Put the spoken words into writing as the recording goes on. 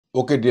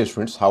Okay, dear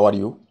students, how are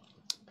you?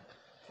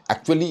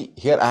 Actually,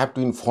 here I have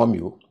to inform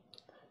you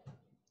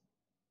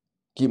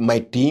that my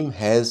team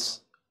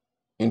has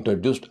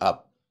introduced a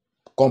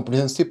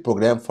comprehensive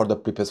program for the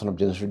preparation of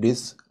general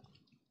studies,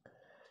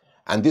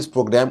 and this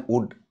program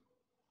would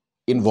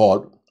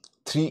involve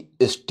 3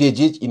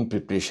 stages in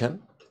preparation.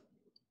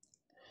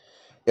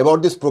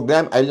 About this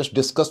program, I will just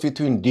discuss with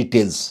you in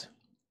details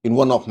in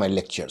one of my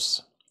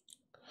lectures.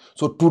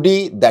 So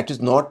today, that is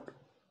not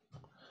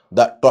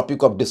the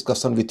topic of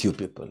discussion with you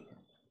people.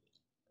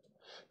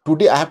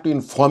 Today, I have to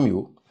inform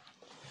you,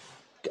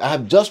 I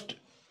have just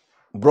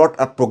brought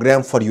a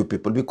program for you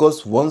people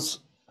because once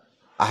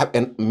I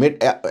have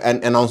made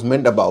an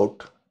announcement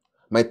about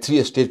my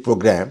 3-stage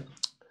program.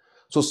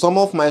 So some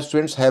of my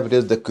students have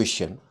raised the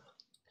question,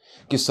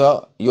 कि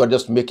sir, you are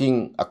just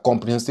making a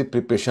comprehensive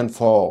preparation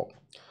for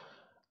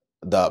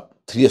the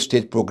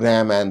 3-stage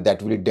program and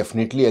that will be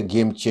definitely a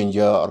game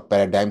changer or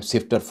paradigm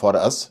shifter for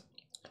us.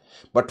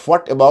 But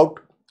what about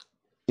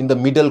in the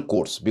middle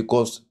course?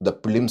 Because the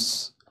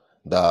prelims,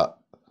 the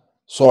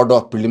sword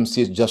of prelims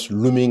is just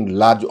looming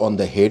large on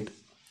the head,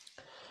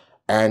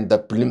 and the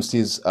prelims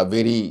is a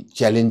very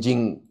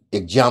challenging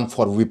exam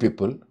for we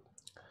people.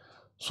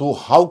 So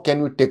how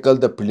can we tackle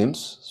the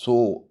prelims?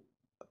 So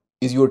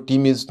is your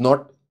team is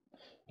not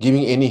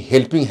giving any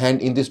helping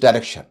hand in this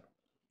direction?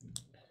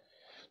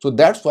 So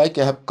that's why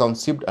I have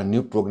conceived a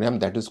new program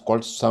that is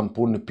called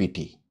Sampurna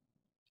PT.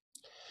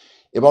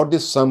 About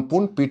this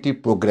Sampurna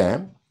PT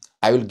program,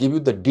 I will give you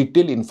the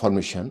detailed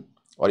information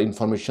or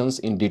informations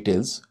in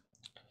details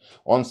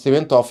on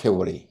 7th of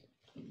February.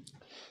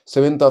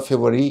 7th of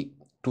February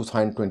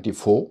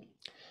 2024.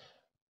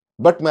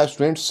 But my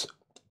students,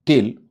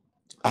 till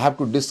I have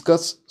to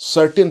discuss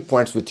certain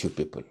points with you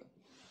people.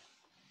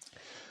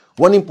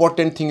 One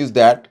important thing is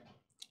that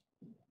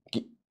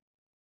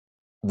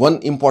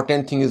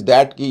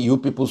you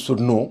people should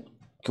know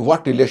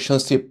what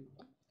relationship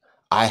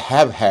I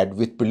have had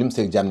with prelims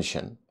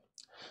examination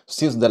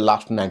since the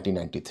last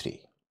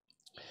 1993.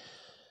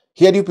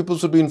 Here you people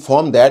should be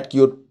informed that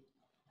your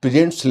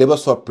present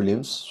syllabus of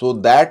prelims, so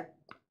that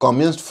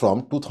commenced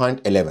from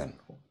 2011.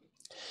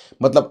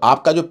 मतलब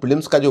आपका जो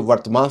prelims का जो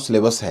वर्तमान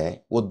syllabus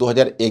है वो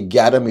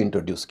 2011 में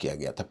introduce किया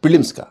गया था,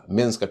 प्रीलिम्स का,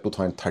 मेंस का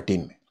 2013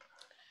 में.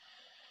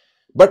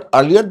 But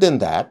earlier then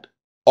that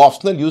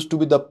optional used to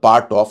be the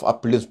part of a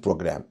prelims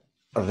program.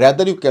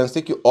 Rather, you can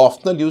say that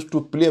optional used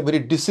to play a very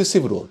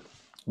decisive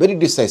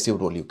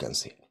role you can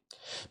say,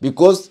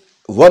 because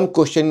one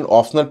question in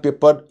optional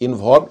paper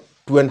involved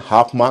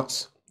 2.5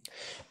 marks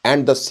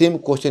and the same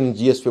question in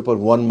GS paper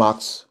 1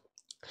 marks.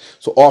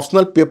 So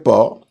optional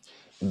paper,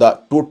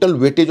 the total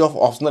weightage of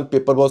optional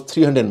paper was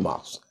 300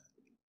 marks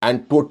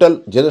and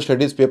total general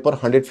studies paper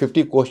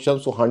 150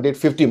 questions, so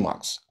 150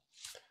 marks.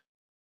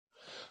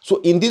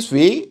 So in this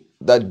way,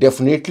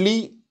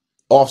 definitely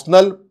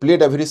optional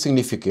played a very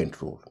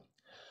significant role.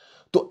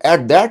 So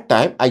at that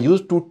time, I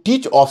used to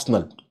teach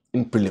optional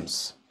in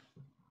prelims,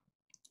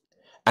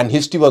 and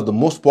history was the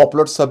most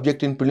popular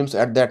subject in prelims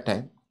at that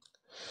time.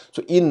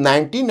 So in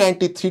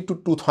 1993 to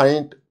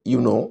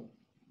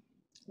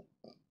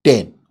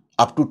 2010,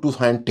 up to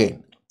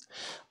 2010,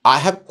 I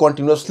have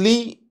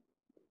continuously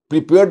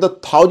prepared the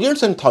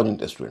thousands and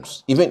thousands of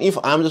students. Even if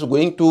I am just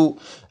going to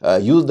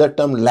use the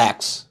term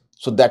lakhs,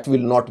 so that will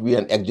not be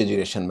an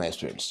exaggeration, my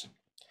students.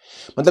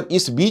 मतलब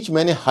इस बीच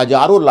मैंने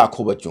हजारों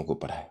लाखों बच्चों को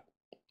पढ़ाया.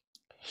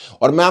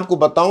 और मैं आपको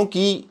बताऊं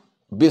कि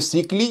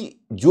बेसिकली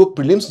जो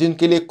प्रीलिम्स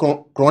जिनके लिए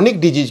क्रॉनिक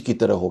डिजीज की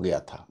तरह हो गया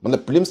था, मतलब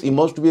prelims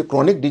emerge to be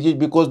chronic disease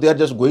because they are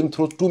just going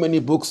through to many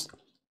books,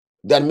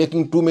 they are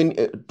making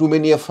to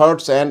many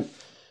efforts and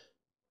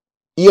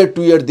year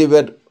to year they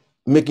were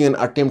making an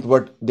attempt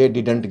but they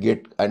didn't get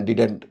and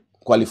didn't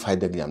qualify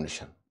the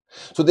examination.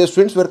 So the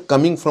students were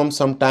coming from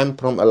sometime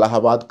from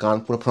Allahabad,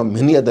 Kanpur, from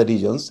many other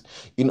regions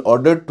in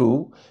order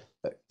to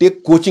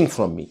take coaching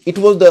from me. It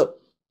was the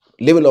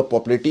level of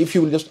popularity. If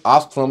you will just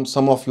ask from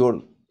some of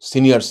your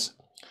seniors,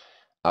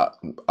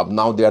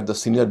 now they are the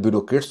senior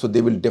bureaucrats, so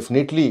they will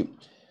definitely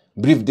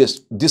brief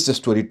this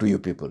story to you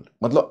people.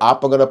 मतलब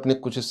आप अगर अपने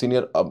कुछ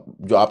senior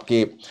जो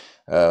आपके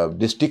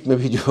district में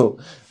भी जो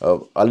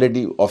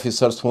ऑलरेडी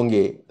ऑफिसर्स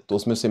होंगे तो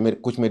उसमें से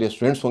कुछ मेरे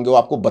स्टूडेंट्स होंगे, वो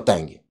आपको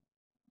बताएंगे.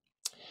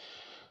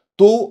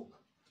 तो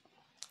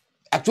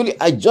actually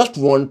I just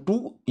want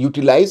to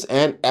utilize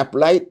and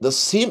apply the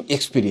same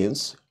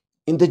experience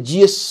in the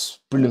GS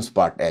prelims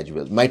part as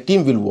well. My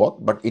team will work,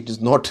 but it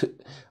is not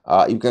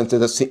you can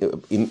say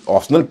in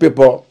optional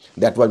paper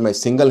that was my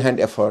single hand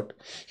effort.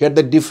 Here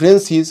the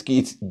difference is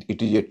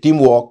it is a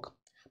teamwork,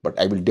 but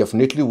I will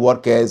definitely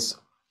work as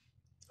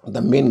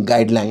the main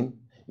guideline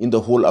in the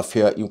whole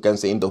affair, you can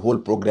say in the whole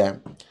program.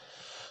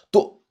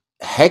 तो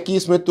है कि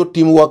इसमें तो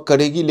team work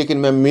करेगी, लेकिन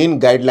मैं main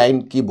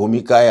guideline की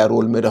भूमिका या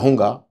रोल में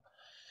रहूंगा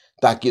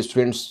ताकि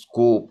स्टूडेंट्स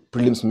को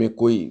प्रीलिम्स में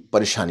कोई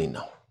परेशानी ना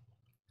हो.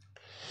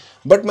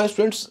 But my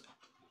students,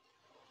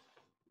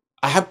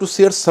 I have to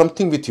share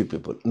something with you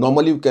people.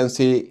 Normally you can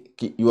say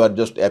you are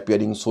just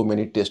appearing so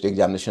many test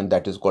examination,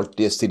 that is called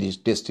test series.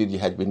 Test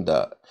series has been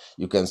the,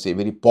 you can say,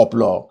 very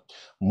popular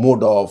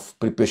mode of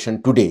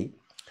preparation today.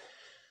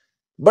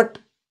 But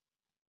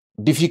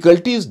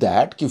difficulty is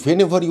that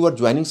whenever you are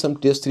joining some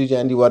test series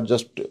and you are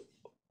just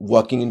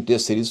working in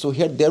test series, so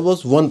here there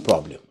was one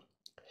problem.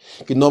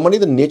 Normally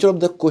the nature of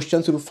the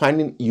questions you will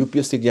find in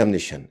UPSC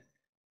examination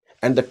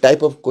and the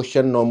type of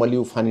question normally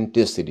you find in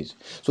test series.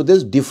 So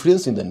there's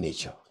difference in the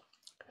nature.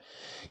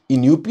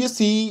 In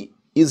UPSC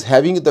is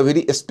having the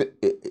very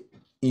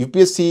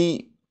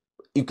UPSC,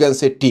 you can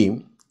say,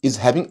 team is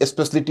having a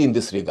specialty in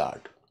this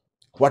regard.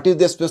 What is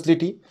the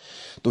specialty?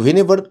 So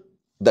whenever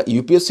the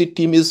UPSC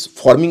team is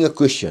forming a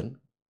question,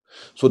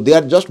 so they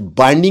are just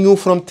binding you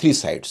from three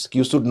sides.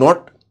 You should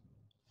not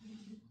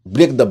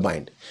break the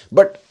bind,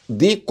 but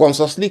they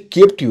consciously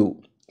kept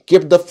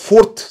the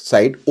fourth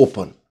side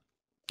open.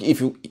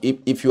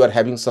 If you are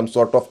having some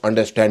sort of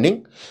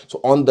understanding,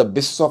 so on the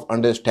basis of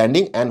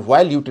understanding and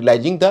while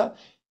utilizing the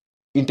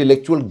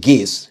intellectual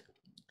gaze,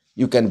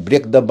 you can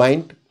break the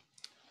bind,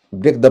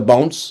 break the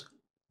bounds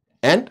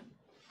and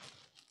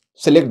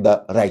select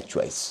the right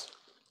choice.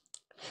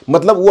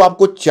 मतलब वो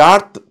आपको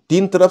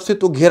तीन तरफ से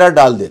तो घेरा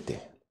डाल देते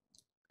हैं,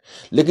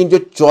 लेकिन जो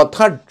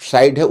चौथा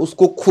साइड है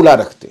उसको खुला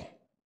रखते हैं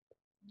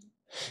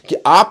कि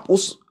आप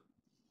उस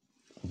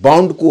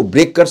बाउंड को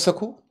ब्रेक कर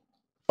सको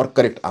और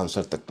करेक्ट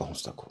आंसर तक पहुंच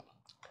सको.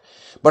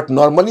 But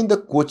normally in the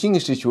coaching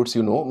institutes,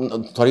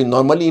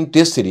 normally in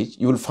test series,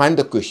 you will find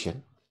the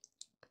question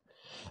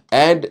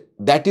and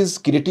that is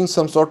creating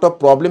some sort of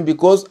problem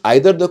because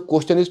either the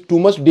question is too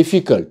much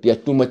difficult or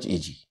too much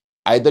easy.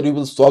 Either you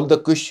will solve the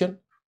question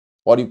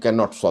or you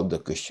cannot solve the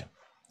question.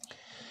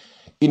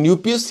 In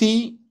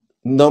UPSC,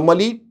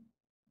 normally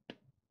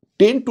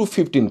 10 to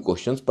 15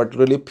 questions,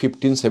 particularly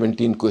 15,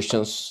 17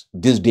 questions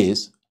these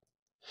days,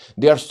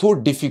 they are so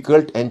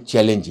difficult and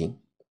challenging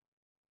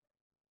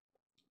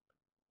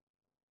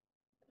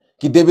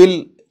that they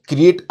will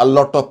create a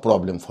lot of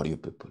problem for you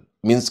people.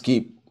 Means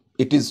that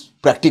it is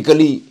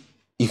practically,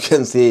 you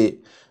can say,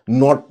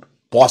 not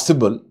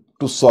possible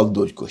to solve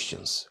those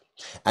questions.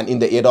 And in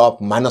the era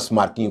of minus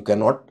marking, you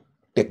cannot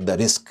take the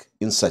risk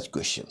in such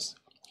questions.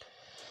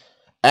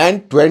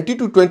 And 20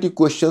 to 20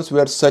 questions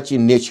were such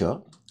in nature,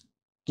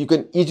 you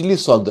can easily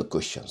solve the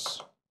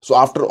questions. So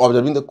after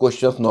observing the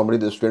questions, normally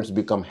the students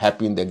become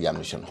happy in the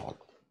examination hall.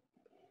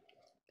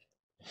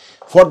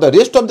 For the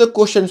rest of the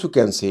questions, you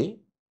can say,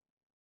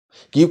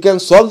 you can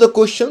solve the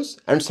questions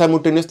and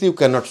simultaneously you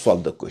cannot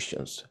solve the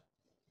questions.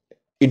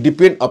 It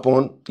depends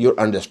upon your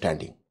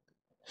understanding.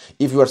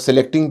 If you are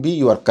selecting B,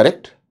 you are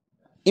correct.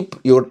 If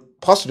your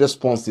first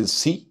response is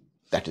C,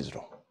 that is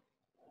wrong.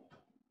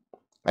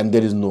 And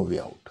there is no way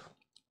out.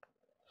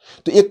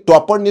 तो एक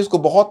topper ने इसको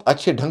बहुत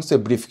अच्छे ढंग से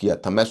brief किया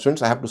था. मैं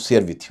students, I have to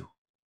share with you.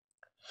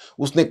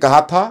 उसने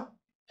कहा था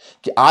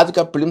कि आज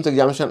का प्रीलिम्स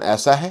एग्जामिनेशन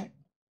ऐसा है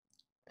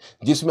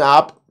जिसमें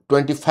आप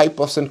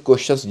 25%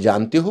 क्वेश्चंस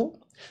जानते हो,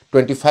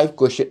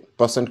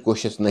 25%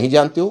 क्वेश्चंस नहीं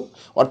जानते हो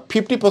और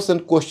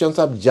 50% क्वेश्चंस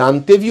आप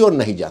जानते भी और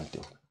नहीं जानते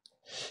हो.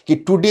 कि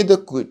today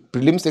the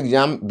prelims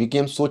exam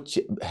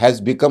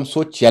has become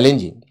so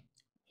challenging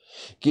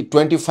कि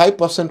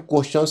 25%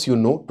 questions you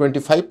know,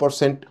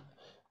 25%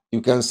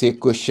 you can say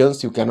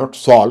questions you cannot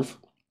solve,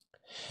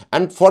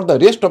 and for the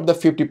rest of the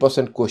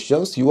 50%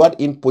 questions you are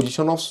in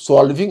position of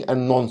solving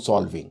and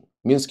non-solving.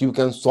 Means you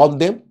can solve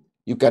them,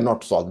 you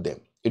cannot solve them.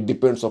 It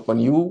depends upon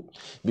you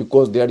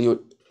because they are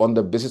on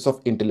the basis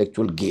of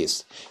intellectual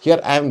gaze. Here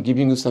I am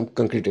giving you some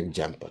concrete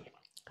example.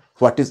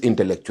 What is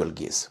intellectual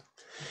gaze?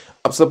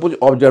 Suppose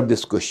observe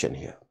this question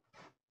here.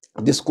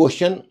 This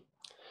question,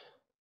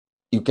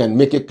 you can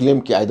make a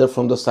claim either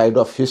from the side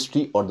of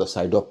history or the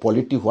side of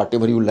polity,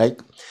 whatever you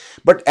like.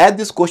 But as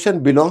this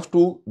question belongs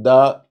to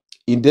the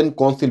Indian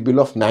Council Bill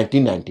of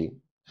 1919,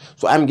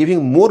 so I am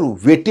giving more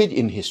weightage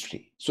in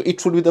history. So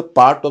it should be the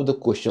part of the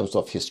questions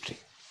of history.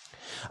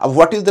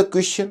 What is the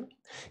question?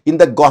 In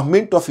the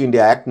Government of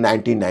India Act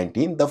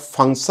 1919, the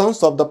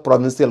functions of the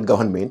provincial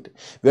government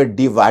were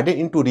divided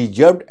into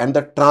reserved and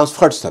the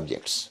transferred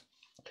subjects.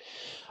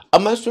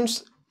 My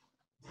students,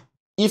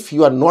 if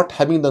you are not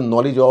having the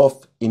knowledge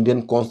of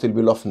Indian Council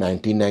Bill of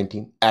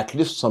 1919, at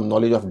least some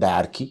knowledge of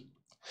diarchy,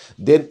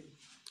 then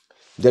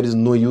there is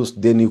no use,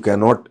 then you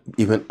cannot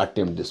even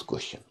attempt this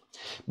question.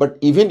 But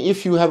even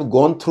if you have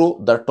gone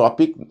through the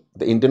topic,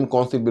 the Indian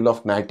Council Bill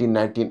of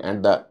 1919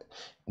 and the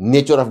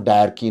nature of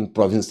diarchy in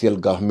provincial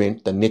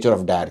government, the nature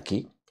of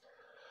diarchy,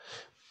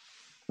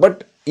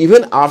 but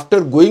even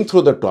after going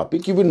through the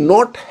topic, you will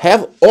not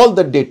have all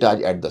the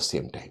data at the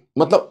same time.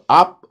 मतलब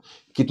आप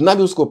कितना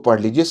भी उसको पढ़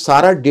लीजिए,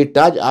 सारा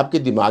datas आपके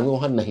दिमाग में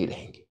वहां नहीं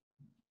रहेंगे.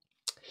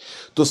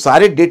 तो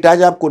सारे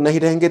डेटाज आपको नहीं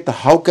रहेंगे तो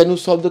how can you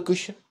solve the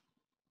question?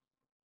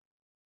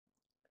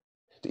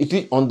 It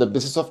is on the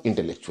basis of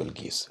intellectual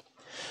gaze.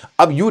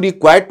 अब you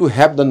required to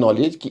have the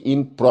knowledge कि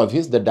in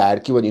province the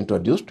diarchy was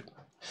introduced.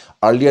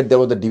 Earlier there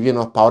was the division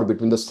of power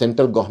between the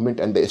central government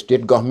and the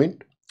state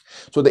government.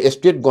 So the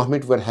state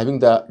government were having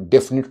the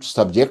definite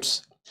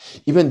subjects.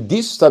 Even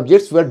these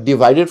subjects were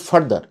divided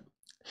further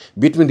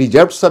between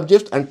reserved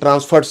subjects and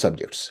transferred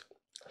subjects.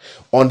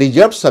 On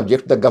reserved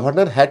subjects, the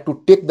governor had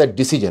to take the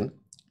decision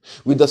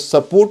with the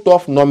support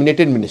of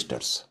nominated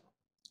ministers.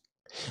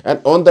 And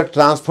on the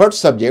transferred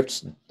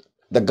subjects,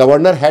 the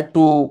governor had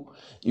to,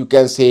 you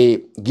can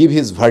say, give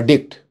his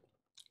verdict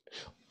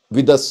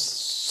with the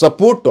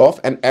support of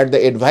and at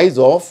the advice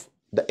of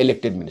the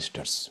elected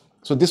ministers.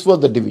 So this was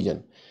the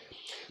division.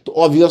 So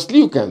obviously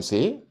you can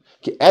say,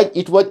 as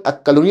it was a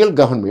colonial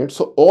government,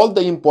 so all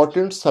the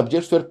important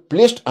subjects were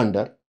placed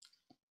under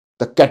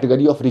the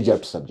category of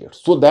reserved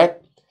subjects, so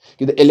that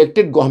the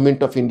elected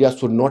government of India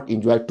should not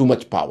enjoy too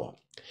much power.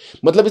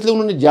 मतलब इसलिए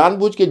उन्होंने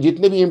जानबूझ के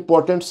जितने भी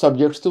important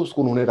subjects थे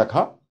उसको उन्होंने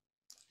रखा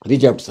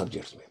रिजर्व्ड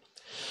सब्जेक्ट्स में,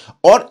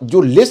 और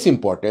जो लेस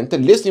इंपॉर्टेंट थे,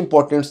 less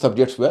important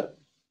subjects where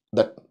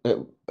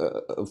the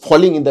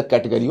falling in the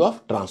category of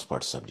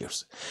transferred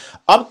subjects.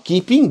 अब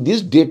keeping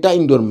this data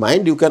in your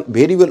mind, you can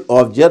very well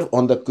observe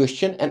on the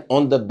question and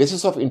on the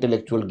basis of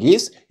intellectual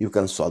gaze you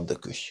can solve the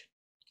question.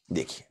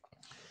 देखिए,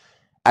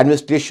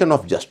 administration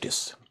of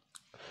justice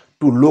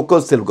to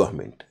local self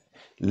government,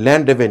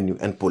 land revenue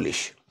and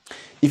police.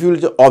 If you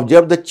will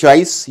observe the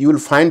choice, you will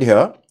find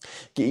here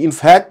कि in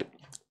fact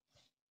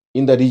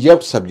in the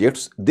reserved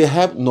subjects they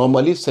have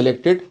normally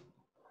selected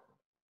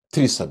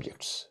three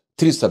subjects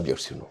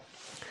you know,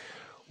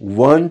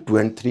 1, 2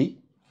 and 3,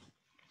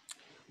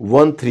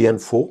 1, 3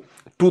 and 4,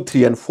 2,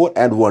 3 and 4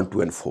 and 1,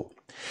 2 and 4.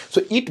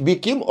 So it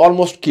became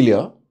almost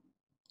clear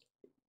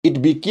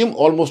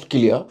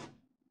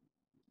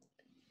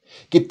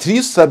that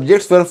three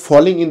subjects were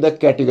falling in the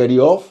category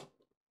of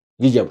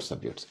reserved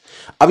subjects.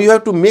 Now you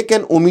have to make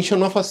an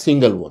omission of a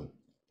single one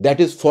that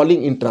is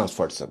falling in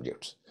transferred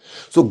subjects.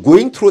 So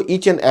going through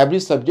each and every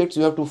subject,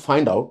 you have to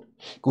find out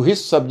which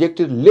subject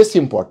is less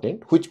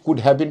important, which could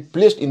have been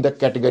placed in the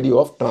category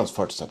of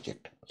transferred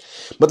subject.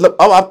 मतलब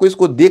अब आपको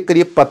इसको देख कर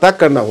ये पता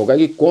करना होगा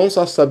कि कौन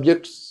सा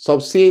सब्जेक्ट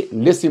सबसे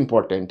लेस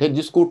इंपॉर्टेंट है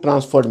जिसको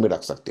ट्रांसफर्ड में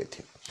रख सकते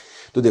थे.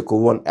 तो देखो,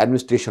 one,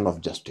 administration of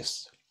justice,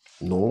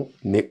 no,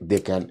 they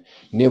can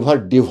never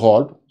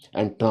devolve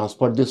and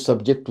transfer this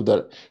subject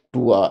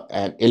to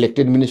an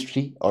elected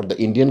ministry or the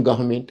Indian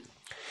government.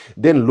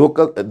 Then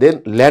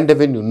land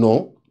revenue,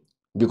 no,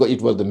 because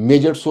it was the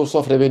major source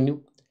of revenue.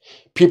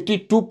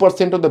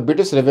 52% of the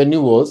British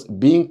revenue was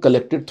being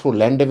collected through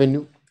land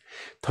revenue.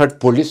 Third,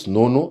 police,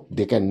 no,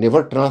 they can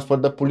never transfer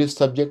the police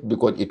subject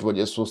because it was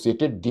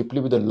associated deeply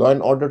with the law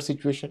and order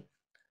situation.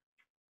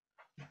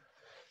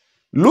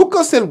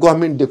 Local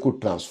self-government they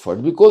could transfer,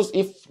 because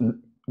if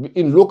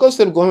in local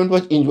self-government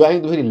was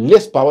enjoying very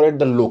less power at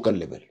the local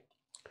level.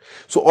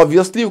 So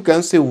obviously you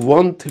can say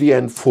 1, 3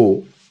 and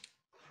 4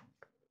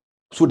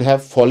 should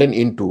have fallen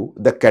into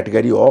the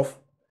category of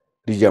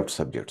reserved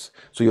subjects.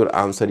 So your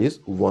answer is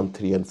 1,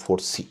 3 and 4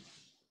 C.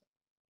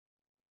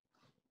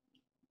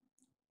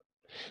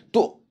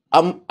 तो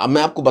अब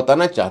मैं आपको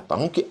बताना चाहता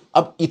हूं कि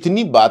अब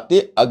इतनी बातें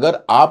अगर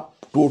आप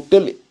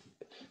टोटल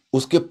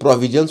उसके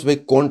प्रोविजंस में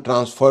कौन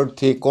ट्रांसफर्ड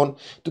थे कौन,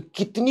 तो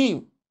कितनी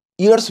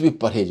ईयर्स भी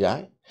पढ़े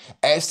जाए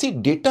ऐसे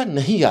डेटा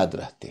नहीं याद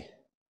रहते.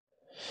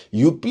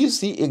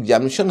 यूपीएससी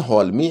एग्जामिनेशन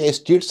हॉल में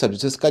स्टेट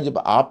सर्विसेज का जब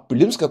आप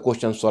प्रीलिम्स का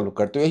क्वेश्चन सॉल्व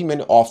करते हो, यही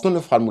मैंने ऑप्शनल में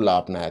फार्मूला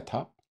अपनाया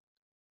था,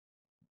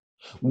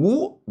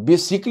 वो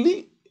बेसिकली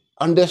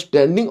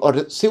अंडरस्टैंडिंग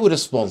और से वो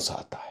रिस्पॉन्स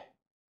आता है.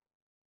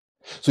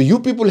 So you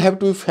people have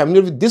to be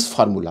familiar with this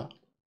formula.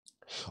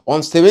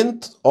 On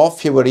 7th of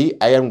February,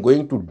 I am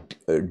going to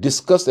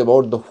discuss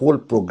about the whole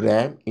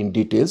program in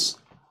details.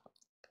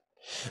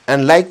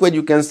 And likewise,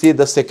 you can see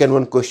the second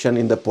one question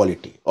in the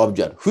polity.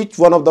 Observe, which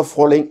one of the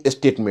following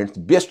statements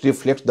best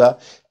reflects the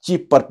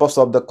chief purpose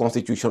of the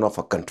constitution of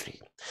a country?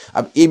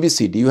 Ab A, B,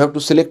 C, D, you have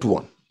to select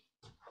one.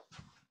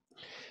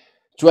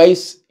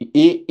 Choice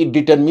A, it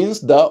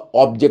determines the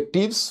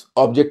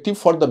objective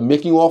for the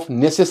making of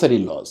necessary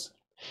laws.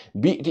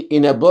 B, it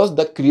enables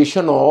the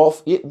creation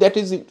of, that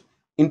is it.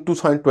 In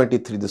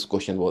 2023, this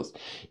question was,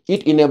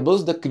 it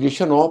enables the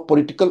creation of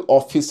political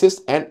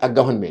offices and a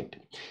government.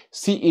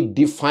 C, it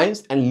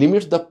defines and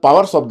limits the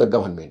powers of the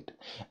government.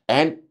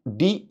 And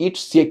D, it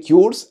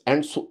secures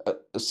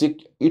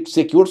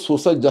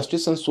social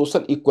justice and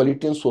social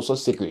equality and social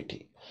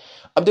security.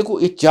 अब देखो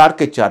ये चार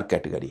के चार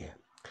category है.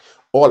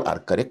 All are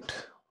correct,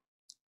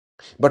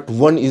 but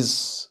one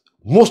is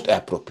most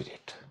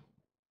appropriate.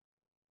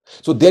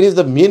 So there is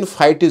the main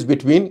fight is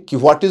between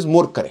what is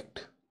more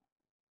correct.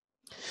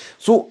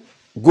 So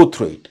go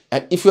through it,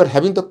 and if you are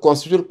having the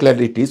conceptual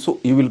clarity,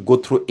 so you will go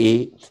through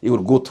A, you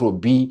will go through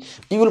B,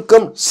 you will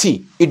come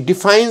C. It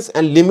defines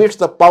and limits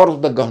the power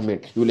of the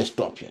government. You will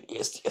stop here.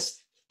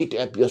 Yes, it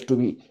appears to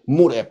be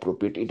more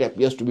appropriate. It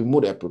appears to be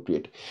more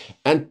appropriate.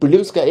 And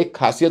prelims का एक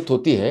खासियत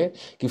होती है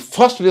कि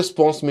first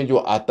response में जो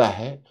आता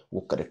है वो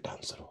करेक्ट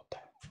आंसर होता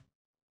है.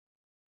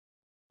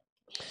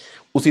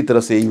 उसी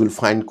तरह से you will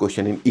find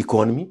question in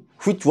economy.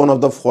 Which one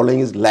of the following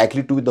is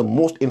likely to be the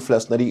most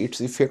inflationary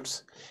its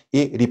effects?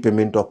 A,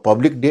 repayment of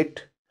public debt.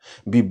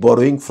 B,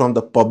 borrowing from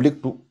the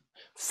public to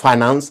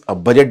finance a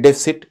budget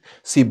deficit.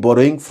 C,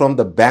 borrowing from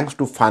the banks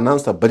to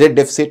finance a budget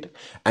deficit.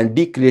 And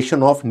D,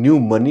 creation of new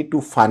money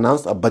to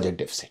finance a budget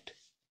deficit.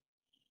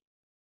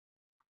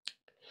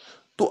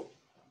 So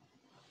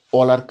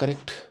all are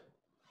correct,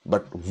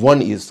 but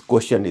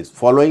question is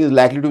following is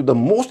likely to be the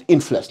most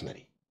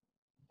inflationary.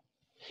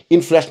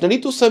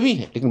 Inflationary तो सभी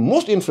है, लेकिन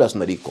most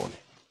inflationary कौन है?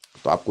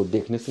 तो आपको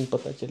देखने से ही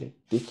पता चले,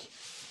 देखिए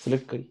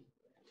सिलेक्ट करिए,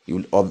 you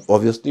will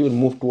obviously will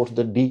move towards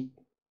the D.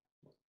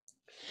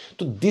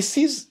 तो this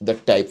is the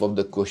type of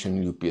the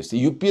question UPSC.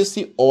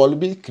 UPSC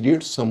always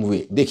create some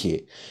वे।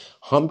 देखिए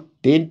हम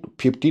 10 to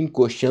 15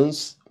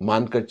 क्वेश्चंस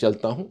मानकर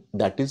चलता हूं,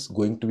 that is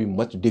going to be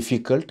much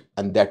difficult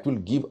and that will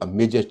give a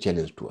major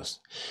challenge to us,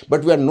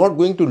 but we are not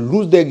going to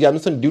lose the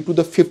examination due to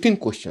the 15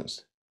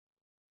 questions.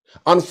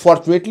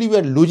 Unfortunately, we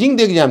are losing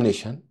the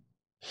examination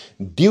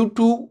due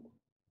to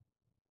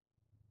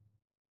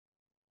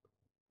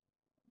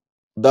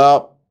the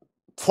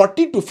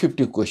 40 to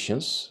 50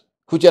 questions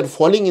which are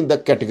falling in the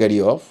category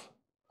of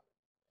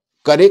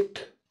correct,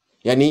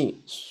 yani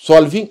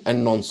solving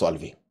and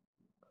non-solving.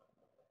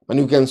 When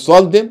you can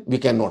solve them, we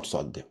cannot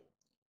solve them.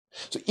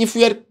 So if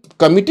we are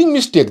committing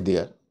mistake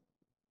there,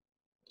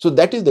 so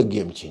that is the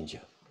game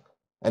changer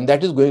and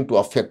that is going to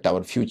affect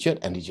our future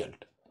and result.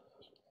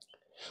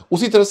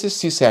 उसी तरह से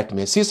CSAT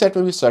में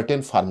भी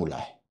certain formula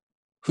है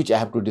which I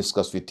have to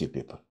discuss with you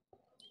people.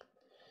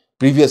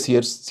 Previous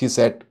years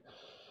CSAT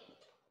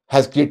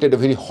has created a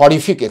very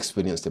horrific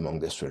experience among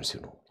the students.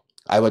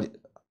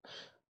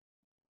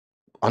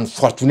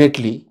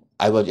 Unfortunately,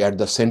 I was at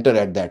the center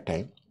at that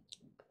time,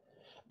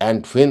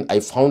 and when I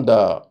found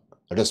the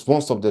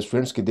response of the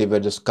students, they were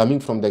just coming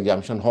from the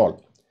examination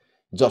hall,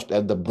 just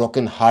as the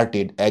broken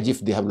hearted, as if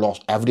they have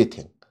lost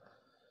everything.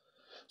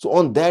 So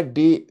on that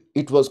day,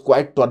 it was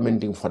quite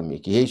tormenting for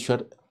me. Hey, sure,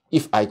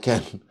 if I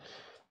can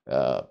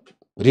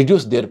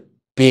reduce their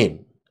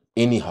pain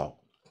anyhow.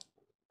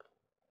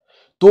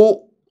 तो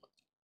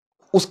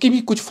उसकी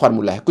भी कुछ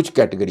formula है, कुछ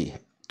category है।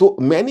 तो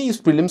मैंने इस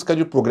प्रीलिम्स का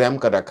जो प्रोग्राम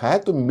कर रखा है,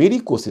 तो मेरी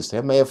कोशिश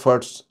है, my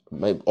efforts,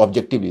 my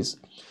objective is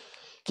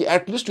कि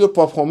at least your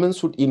performance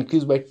should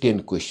increase by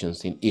 10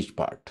 questions in each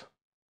part.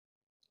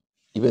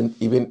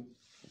 Even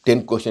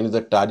 10 questions is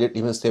the target.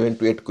 Even 7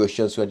 to 8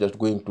 questions you are just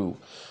going to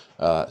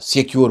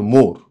secure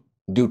more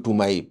due to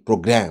my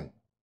program.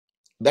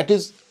 That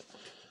is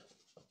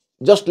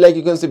just like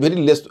you can say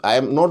very less. I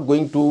am not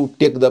going to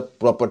take the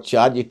proper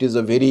charge. It is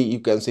a very, you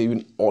can say,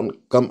 even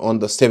come on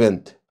the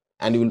 7th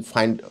and you will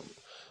find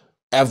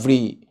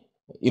every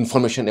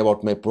information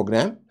about my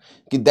program.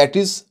 That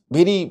is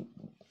very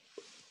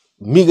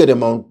meager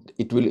amount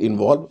it will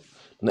involve.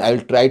 I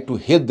will try to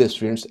help the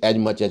students as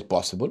much as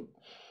possible.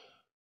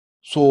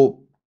 So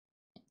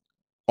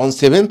on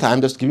 7th I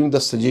am just giving the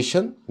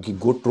suggestion.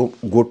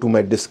 Go to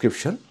my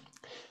description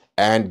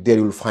and there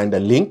you will find a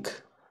link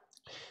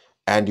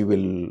and you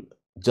will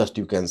just,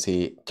 you can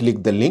say,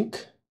 click the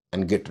link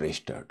and get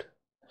registered.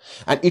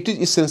 And it is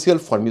essential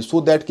for me so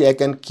that I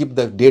can keep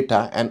the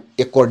data and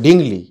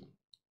accordingly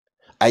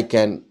I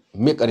can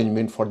make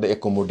arrangement for the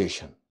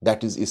accommodation.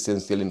 That is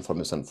essential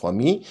information for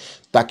me,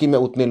 ताकि मैं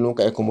उतने लोगों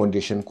का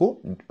accommodation को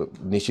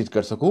निश्चित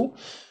कर सकूं.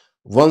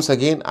 Once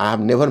again, I have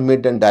never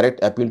made a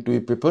direct appeal to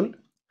you people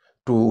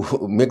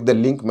to make the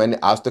link. मैंने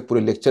आज तक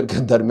पूरे लेक्चर के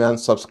दरमियान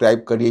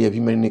सब्सक्राइब करिए, ये भी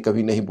मैंने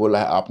कभी नहीं बोला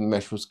है, आपने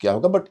महसूस किया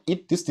होगा, but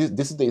this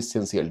is the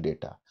essential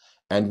data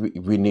and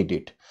we need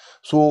it.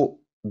 So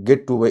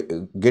get to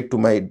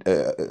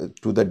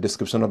the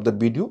description of the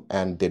video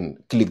and then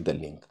click the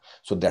link.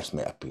 So that's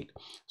my appeal.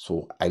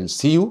 So I'll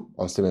see you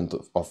on 7th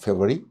of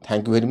February.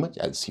 Thank you very much.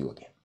 I'll see you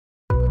again.